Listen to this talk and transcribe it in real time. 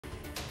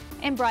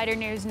In brighter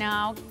news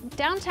now,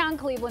 downtown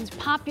Cleveland's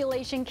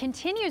population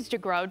continues to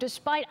grow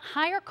despite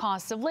higher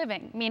costs of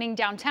living, meaning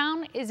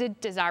downtown is a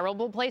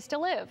desirable place to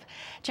live.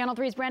 Channel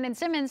 3's Brandon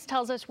Simmons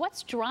tells us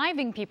what's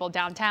driving people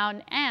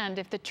downtown and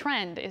if the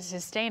trend is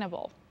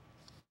sustainable.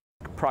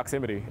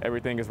 Proximity.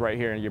 Everything is right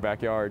here in your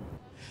backyard.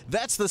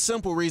 That's the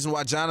simple reason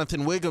why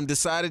Jonathan Wiggum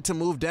decided to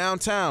move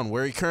downtown,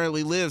 where he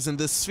currently lives in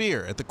this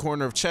sphere at the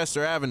corner of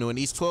Chester Avenue and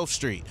East 12th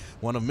Street,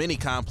 one of many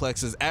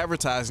complexes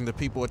advertising to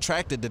people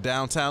attracted to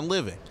downtown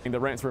living. The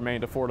rents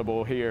remained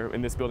affordable here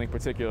in this building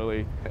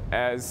particularly.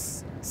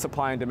 As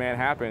supply and demand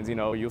happens,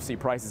 you'll see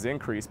prices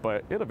increase,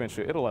 but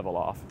it'll level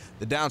off.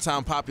 The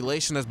downtown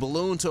population has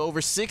ballooned to over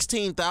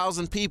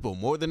 16,000 people,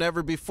 more than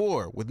ever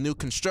before, with new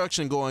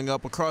construction going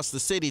up across the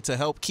city to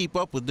help keep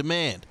up with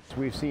demand.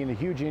 We've seen a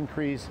huge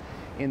increase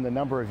in the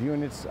number of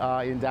units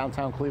in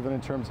downtown Cleveland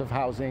in terms of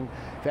housing.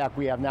 In fact,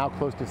 we have now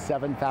close to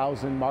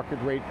 7,000 market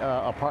rate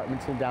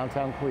apartments in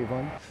downtown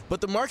Cleveland.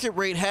 But the market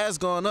rate has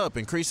gone up,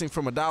 increasing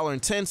from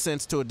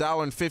 $1.10 to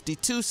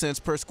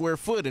 $1.52 per square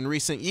foot in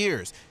recent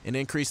years, an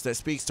increase that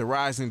speaks to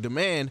rising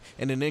demand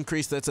and an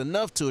increase that's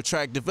enough to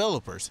attract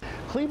developers.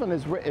 Cleveland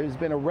has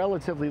been a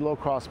relatively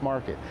low-cost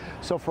market.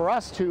 So for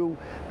us to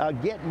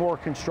get more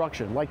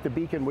construction, like the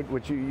Beacon,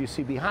 which you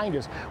see behind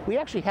us, we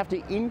actually have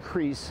to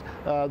increase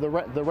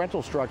the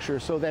rental structure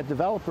so that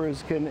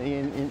developers can,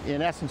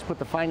 in essence, put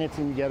the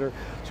financing together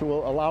to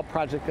allow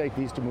projects like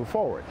these to move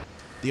forward.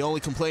 The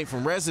only complaint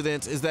from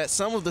residents is that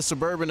some of the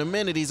suburban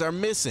amenities are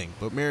missing,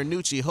 but Mayor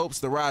Nucci hopes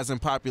the rise in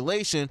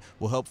population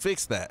will help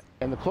fix that.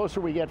 And the closer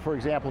we get, for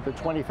example, to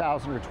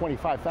 20,000 or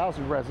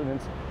 25,000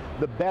 residents,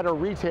 the better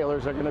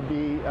retailers are going to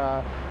be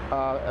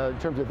in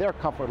terms of their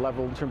comfort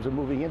level in terms of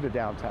moving into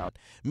downtown.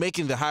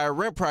 Making the higher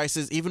rent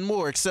prices even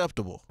more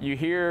acceptable. You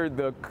hear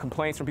the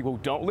complaints from people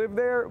who don't live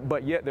there,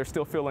 but yet they're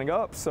still filling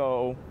up,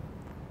 so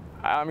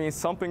I mean,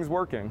 something's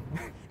working.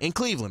 In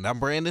Cleveland, I'm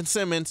Brandon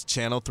Simmons,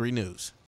 Channel 3 News.